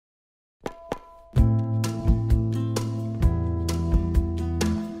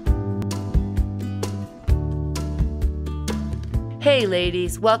Hey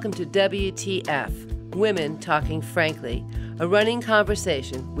ladies, welcome to WTF, Women Talking Frankly, a running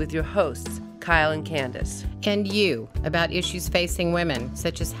conversation with your hosts, Kyle and Candace. And you, about issues facing women,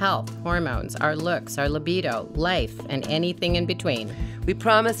 such as health, hormones, our looks, our libido, life, and anything in between. We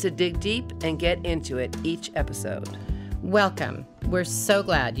promise to dig deep and get into it each episode. Welcome. We're so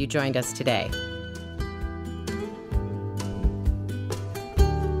glad you joined us today.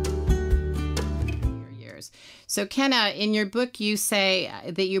 So, Kenna, in your book, you say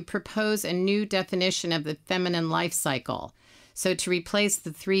that you propose a new definition of the feminine life cycle. So, to replace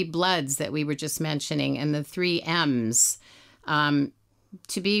the three bloods that we were just mentioning and the three M's,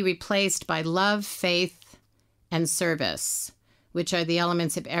 to be replaced by love, faith, and service, which are the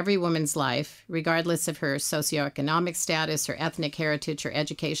elements of every woman's life, regardless of her socioeconomic status, her ethnic heritage, her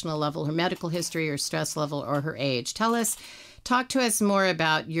educational level, her medical history, her stress level, or her age. Talk to us more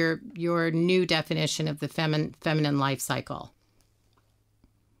about your new definition of the feminine life cycle.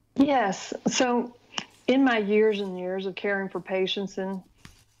 Yes. So in my years and years of caring for patients in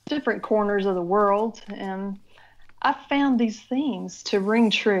different corners of the world, I found these things to ring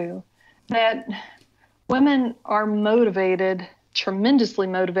true, that women are motivated, tremendously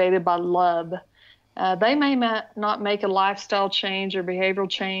motivated by love. They may not make a lifestyle change or behavioral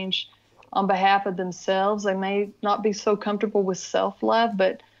change on behalf of themselves. They may not be so comfortable with self-love,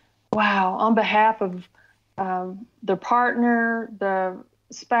 but wow, on behalf of their partner, the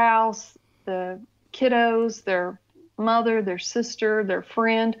spouse, the kiddos, their mother, their sister, their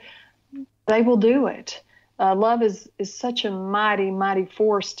friend, they will do it. Love is such a mighty, mighty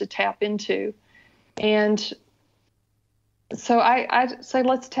force to tap into. And so I say,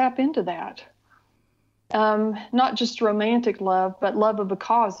 let's tap into that. Not just romantic love, but love of a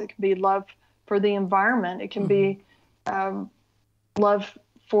cause. It can be love for the environment. It can be love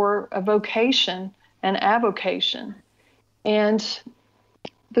for a vocation and avocation. And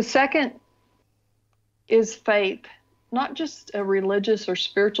the second is faith, not just a religious or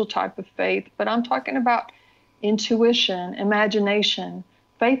spiritual type of faith, but I'm talking about intuition, imagination,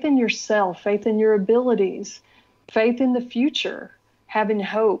 faith in yourself, faith in your abilities, faith in the future, having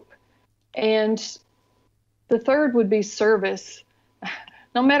hope. And the third would be service.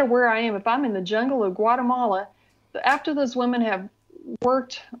 No matter where I am, if I'm in the jungle of Guatemala, after those women have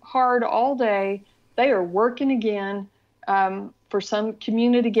worked hard all day, they are working again for some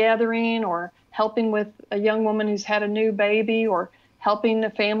community gathering, or helping with a young woman who's had a new baby, or helping a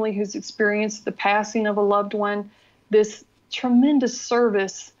family who's experienced the passing of a loved one. This tremendous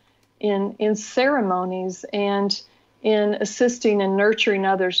service in ceremonies and in assisting and nurturing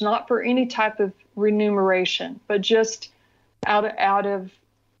others, not for any type of remuneration, but just out of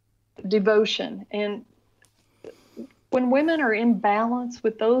devotion. And when women are in balance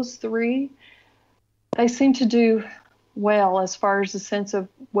with those three, they seem to do well as far as the sense of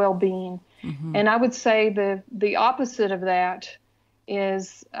well-being. Mm-hmm. And I would say the opposite of that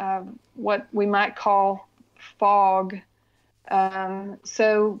is what we might call fog.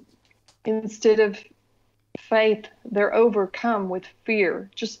 So instead of faith, they're overcome with fear,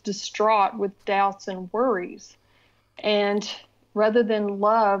 just distraught with doubts and worries. And rather than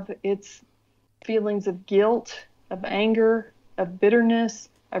love, it's feelings of guilt, of anger, of bitterness,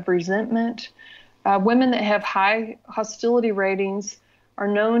 of resentment. Women that have high hostility ratings are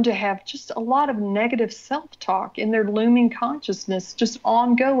known to have just a lot of negative self-talk in their looming consciousness, just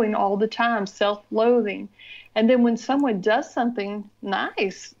ongoing all the time, self-loathing. And then when someone does something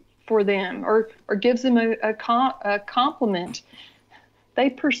nice for them, or gives them a compliment, they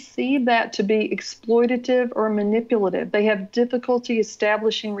perceive that to be exploitative or manipulative. They have difficulty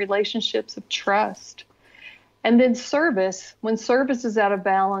establishing relationships of trust. And then service, when service is out of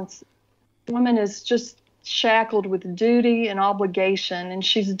balance, woman is just shackled with duty and obligation, and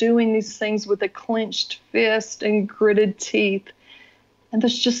she's doing these things with a clenched fist and gritted teeth, and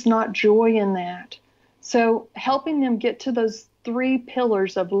there's just not joy in that. So helping them get to those three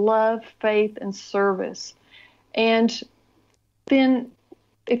pillars of love, faith, and service. And then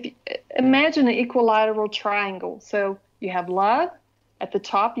imagine an equilateral triangle. So you have love, at the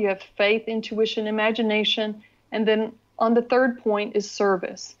top you have faith, intuition, imagination, and then on the third point is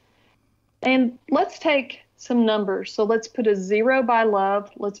service. And let's take some numbers. So let's put a 0 by love,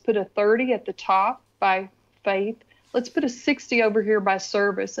 let's put a 30 at the top by faith, let's put a 60 over here by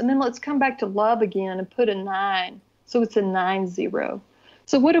service, and then let's come back to love again and put a 9. So it's a 9-0.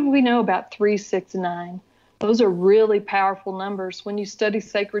 So what do we know about 3, 6, 9? Those are really powerful numbers. When you study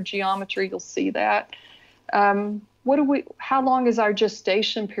sacred geometry, you'll see that. How long is our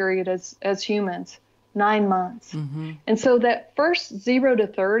gestation period as humans? 9 months. Mm-hmm. And so that first 0 to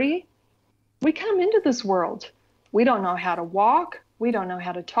 30, we come into this world We don't know how to walk. We don't know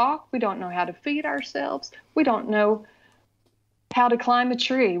how to talk. We don't know how to feed ourselves. We don't know how to climb a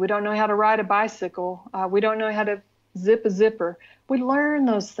tree. We don't know how to ride a bicycle. We don't know how to zip a zipper. We learn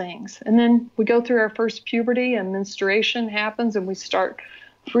those things. And then we go through our first puberty and menstruation happens, and we start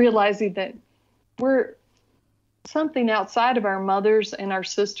realizing that we're something outside of our mothers and our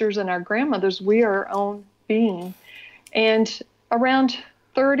sisters and our grandmothers. We are our own being. And around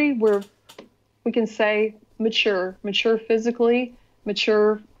 30, we can say mature physically,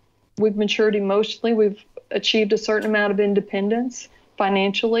 we've matured emotionally, we've achieved a certain amount of independence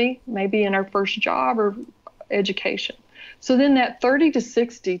financially, maybe in our first job or education. So then that 30 to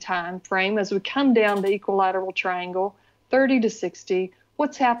 60 time frame, as we come down the equilateral triangle, 30 to 60,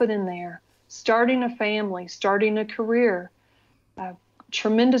 what's happening there? Starting a family, starting a career,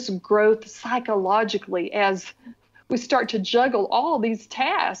 tremendous growth psychologically as we start to juggle all these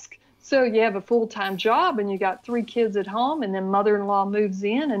tasks. So you have a full-time job and you got 3 kids at home, and then mother-in-law moves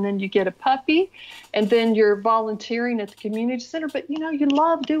in, and then you get a puppy, and then you're volunteering at the community center. But you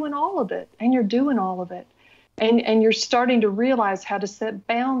love doing all of it, and you're doing all of it. And you're starting to realize how to set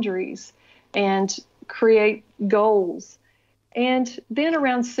boundaries and create goals. And then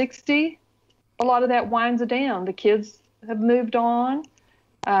around 60, a lot of that winds down. The kids have moved on,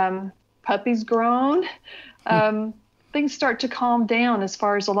 puppy's grown. Things start to calm down as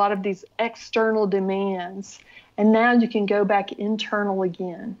far as a lot of these external demands. And now you can go back internal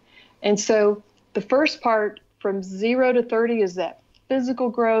again. And so the first part from 0 to 30 is that physical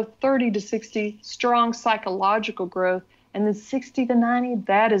growth, 30 to 60, strong psychological growth. And then 60 to 90,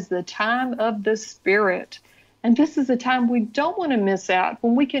 that is the time of the spirit. And this is the time we don't want to miss out,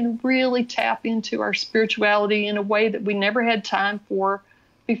 when we can really tap into our spirituality in a way that we never had time for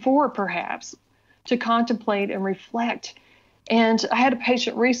before, perhaps, to contemplate and reflect. And I had a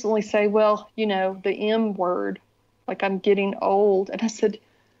patient recently say, well, the M word, like I'm getting old. And I said,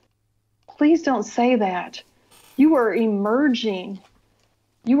 please don't say that. You are emerging.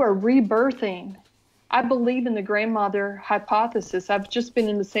 You are rebirthing. I believe in the grandmother hypothesis. I've just been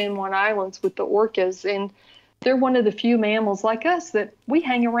in the San Juan Islands with the orcas, and they're one of the few mammals like us that we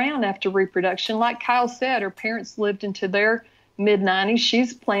hang around after reproduction. Like Kyle said, her parents lived into their mid-90s.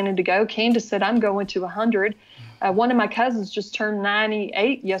 She's planning to go. Candace said, I'm going to 100. One of my cousins just turned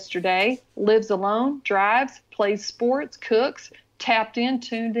 98 yesterday, lives alone, drives, plays sports, cooks, tapped in,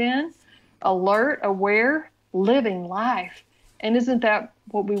 tuned in, alert, aware, living life. And isn't that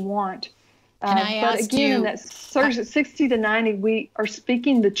what we want? Can I but ask again, you, in that 60 to 90, we are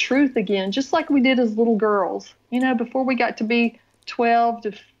speaking the truth again, just like we did as little girls. Before we got to be 12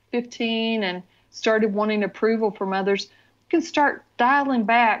 to 15 and started wanting approval from others, we can start dialing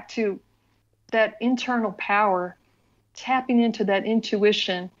back to that internal power, tapping into that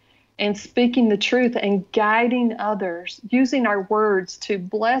intuition and speaking the truth and guiding others, using our words to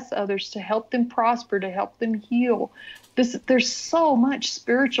bless others, to help them prosper, to help them heal. There's so much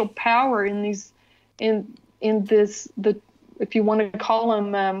spiritual power in these, if you want to call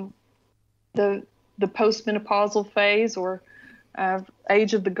them the postmenopausal phase or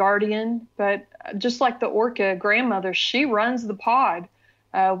age of the guardian. But just like the orca grandmother, she runs the pod.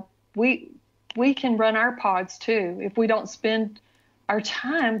 We can run our pods too if we don't spend our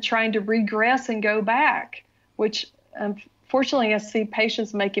time trying to regress and go back, which fortunately I see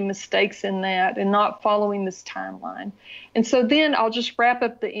patients making mistakes in that and not following this timeline. And so then I'll just wrap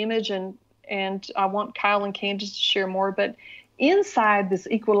up the image, and I want Kyle and Candace to share more. But inside this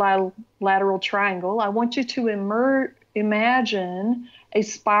equilateral triangle, I want you to imagine a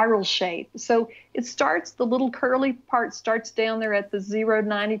spiral shape. So it starts, the little curly part starts down there at the 0 to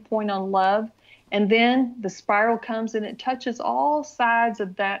 90 point on love. And then the spiral comes and it touches all sides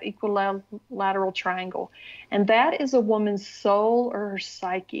of that equilateral triangle. And that is a woman's soul or her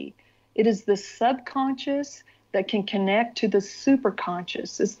psyche. It is the subconscious that can connect to the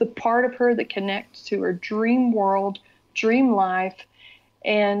superconscious. It's the part of her that connects to her dream world, dream life.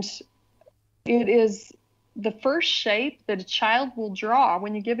 And it is the first shape that a child will draw.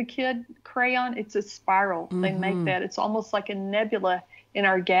 When you give a kid crayon, it's a spiral. Mm-hmm. They make that. It's almost like a nebula in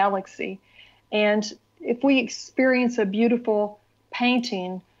our galaxy. And if we experience a beautiful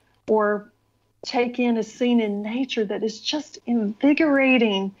painting or take in a scene in nature that is just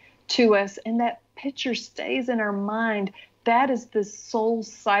invigorating to us, and that picture stays in our mind, that is the soul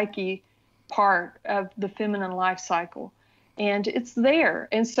psyche part of the feminine life cycle. And it's there.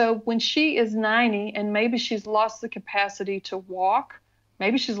 And so when she is 90 and maybe she's lost the capacity to walk,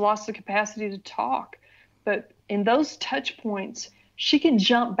 maybe she's lost the capacity to talk, but in those touch points, she can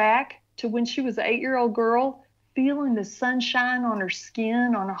jump back to when she was an 8-year-old girl feeling the sunshine on her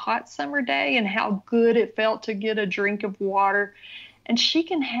skin on a hot summer day and how good it felt to get a drink of water. And she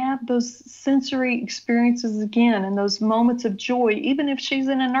can have those sensory experiences again and those moments of joy, even if she's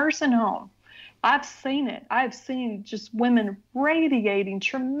in a nursing home. I've seen it. I've seen just women radiating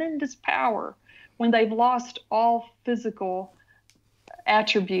tremendous power when they've lost all physical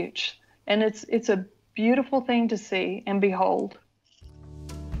attributes. And it's a beautiful thing to see and behold.